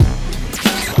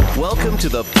Welcome to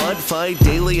the PodFi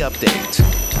Daily Update,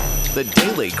 the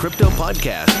daily crypto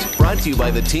podcast brought to you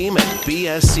by the team at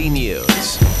BSC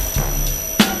News.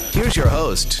 Here's your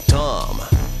host, Tom.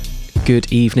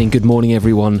 Good evening, good morning,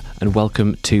 everyone, and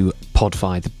welcome to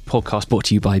PodFi, the podcast brought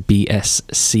to you by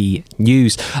BSC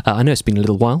News. I know it's been a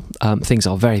little while. Things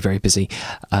are very, very busy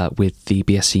with the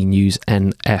BSC News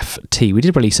NFT. We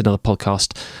did release another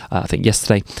podcast, I think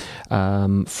yesterday,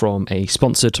 from a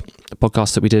sponsored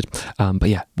podcast that we did. But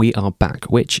yeah, we are back,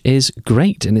 which is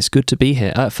great, and it's good to be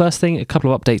here. First thing, a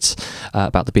couple of updates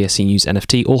about the BSC News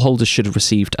NFT. All holders should have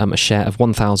received a share of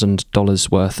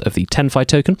 $1,000 worth of the TenFi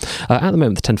token. At the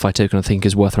moment, the TenFi token, I think,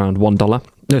 is worth around $1.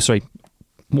 No, sorry,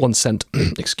 1 cent,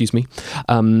 excuse me.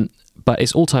 But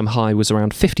its all-time high was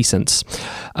around 50 cents.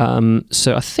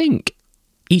 So I think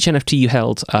each NFT you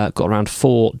held got around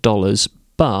 $4,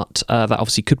 but that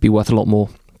obviously could be worth a lot more.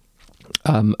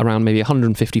 Around maybe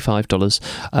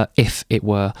 $155 if it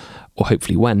were, or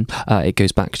hopefully when, it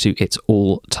goes back to its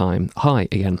all-time high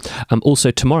again. Also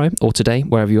tomorrow, or today,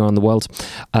 wherever you are in the world,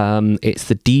 it's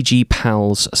the DG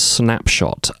Pals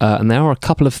snapshot. And there are a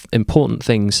couple of important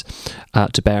things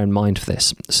to bear in mind for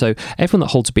this. So everyone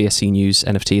that holds a BSC News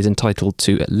NFT is entitled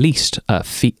to at least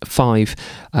 5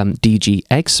 DG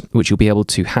eggs, which you'll be able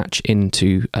to hatch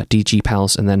into DG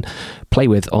Pals and then play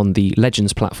with on the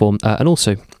Legends platform, and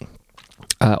also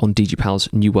on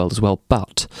DigiPal's New World as well.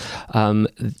 But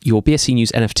your BSC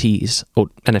News NFTs or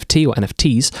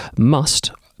NFTs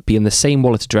must be in the same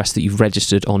wallet address that you've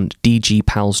registered on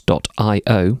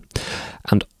dgpals.io.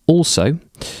 And also,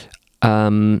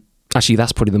 actually,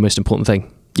 that's probably the most important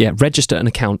thing. Yeah, register an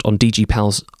account on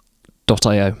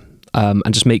dgpals.io.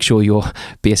 And just make sure your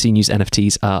BSC News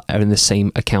NFTs are in the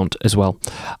same account as well.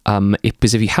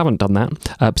 Because if you haven't done that,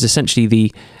 because essentially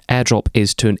the airdrop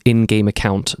is to an in-game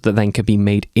account that then can be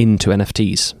made into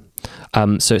NFTs.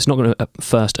 So it's not going to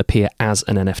first appear as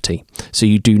an NFT. So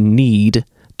you do need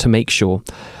to make sure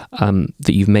that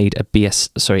you've made a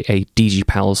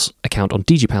DigiPals account on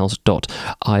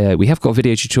dgpals.io. We have got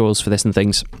video tutorials for this and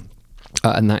things.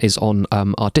 And that is on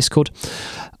our Discord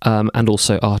and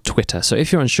also our Twitter. So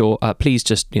if you're unsure, please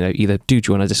just either do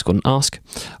join our Discord and ask,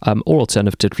 or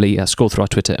alternatively scroll through our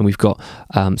Twitter, and we've got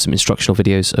some instructional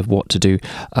videos of what to do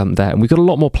there. And we've got a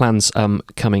lot more plans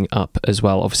coming up as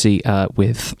well. Obviously,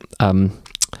 with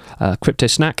Crypto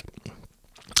Snack.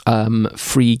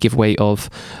 Free giveaway of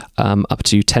up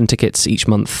to 10 tickets each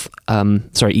month.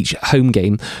 Each home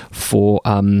game for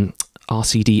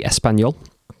RCD Espanol.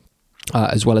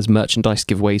 As well as merchandise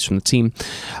giveaways from the team,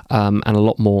 and a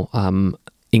lot more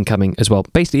incoming as well.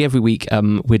 Basically, every week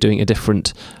we're doing a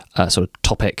different sort of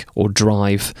topic or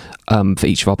drive for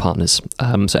each of our partners.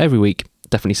 So every week,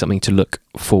 definitely something to look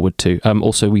forward to.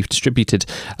 Also, we've distributed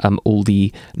all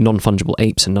the non-fungible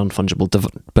apes and non-fungible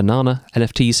banana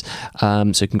NFTs.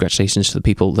 So congratulations to the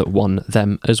people that won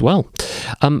them as well.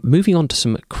 Moving on to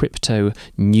some crypto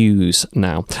news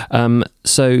now.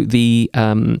 So the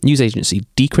news agency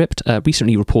Decrypt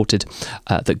recently reported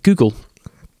that Google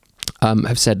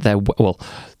have said the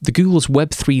Google's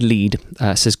Web3 lead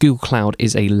says Google Cloud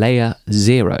is a layer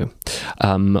 0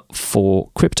 for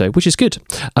crypto, which is good.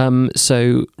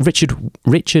 So Richard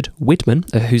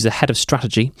Widman, who's the head of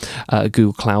strategy at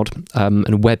Google Cloud and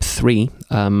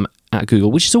Web3 at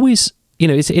Google, which is always,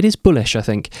 it is bullish, I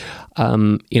think,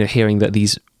 hearing that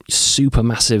these super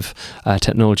massive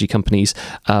technology companies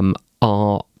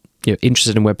are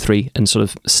interested in Web3 and sort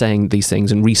of saying these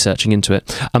things and researching into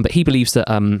it. But he believes that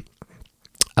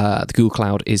the Google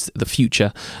Cloud is the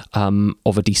future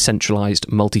of a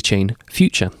decentralized multi-chain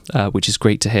future, which is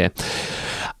great to hear.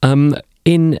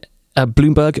 In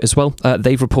Bloomberg as well,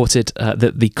 they've reported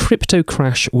that the crypto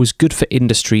crash was good for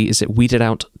industry as it weeded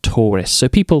out tourists. So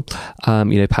people,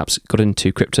 perhaps got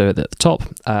into crypto at the top,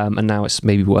 and now it's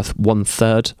maybe worth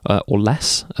 1/3 or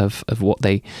less of what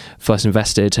they first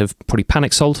invested, have probably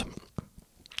panic sold.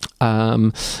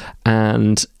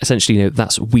 And essentially,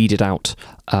 that's weeded out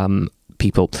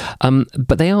people.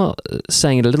 But they are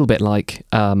saying it a little bit like,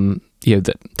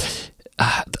 that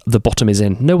the bottom is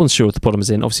in. No one's sure if the bottom is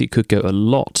in. Obviously, it could go a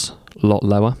lot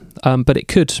lower, but it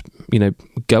could,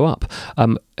 go up.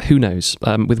 Who knows?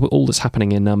 With all that's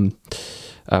happening in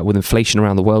with inflation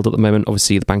around the world at the moment,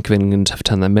 obviously the Bank of England have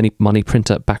turned their money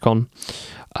printer back on.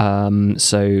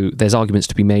 So there's arguments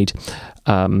to be made.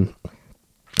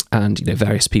 And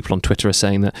various people on Twitter are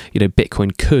saying that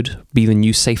Bitcoin could be the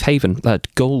new safe haven.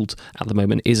 Gold at the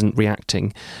moment isn't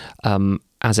reacting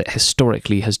as it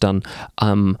historically has done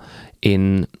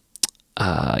in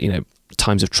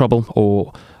times of trouble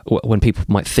or when people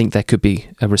might think there could be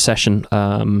a recession.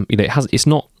 It's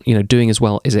not doing as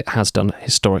well as it has done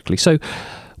historically. So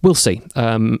we'll see.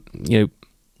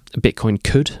 Bitcoin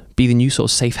could be the new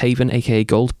sort of safe haven, aka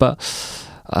gold, but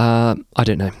I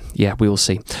don't know. Yeah, we will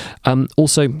see.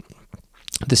 Also,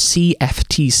 the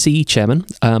CFTC chairman,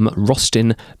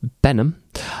 Rostin Benham,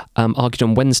 argued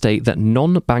on Wednesday that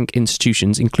non-bank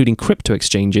institutions, including crypto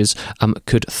exchanges,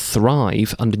 could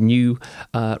thrive under new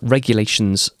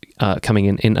regulations coming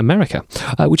in America,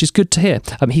 which is good to hear.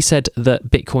 He said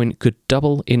that Bitcoin could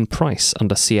double in price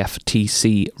under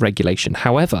CFTC regulation.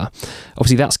 However,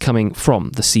 obviously that's coming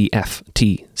from the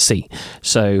CFTC.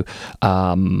 So,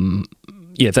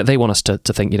 they want us to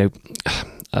think,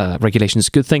 regulation is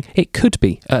a good thing. It could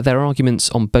be. There are arguments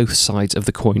on both sides of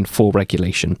the coin for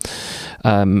regulation.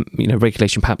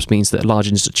 Regulation perhaps means that large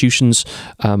institutions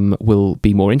will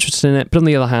be more interested in it. But on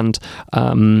the other hand,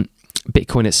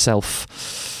 Bitcoin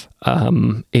itself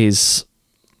is,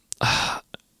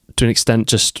 to an extent,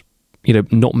 just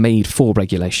not made for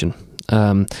regulation.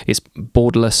 It's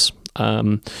borderless.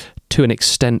 To an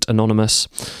extent anonymous,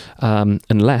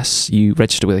 unless you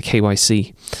register with a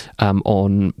KYC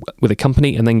with a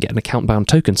company and then get an account-bound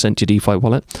token sent to your DeFi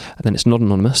wallet, and then it's not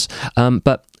anonymous.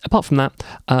 But apart from that,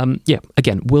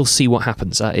 again, we'll see what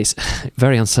happens. It's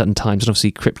very uncertain times, and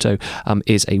obviously crypto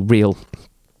is a real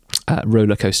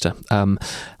roller coaster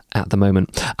at the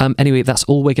moment. Anyway, that's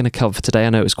all we're going to cover for today. I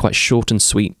know it was quite short and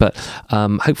sweet, but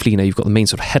hopefully you've got the main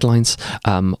sort of headlines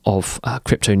of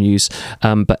crypto news.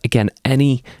 But again,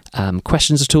 any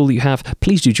questions at all that you have,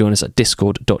 please do join us at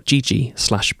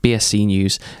discord.gg/BSC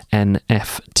News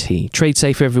NFT. Trade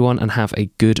safe, everyone, and have a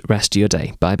good rest of your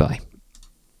day. Bye-bye.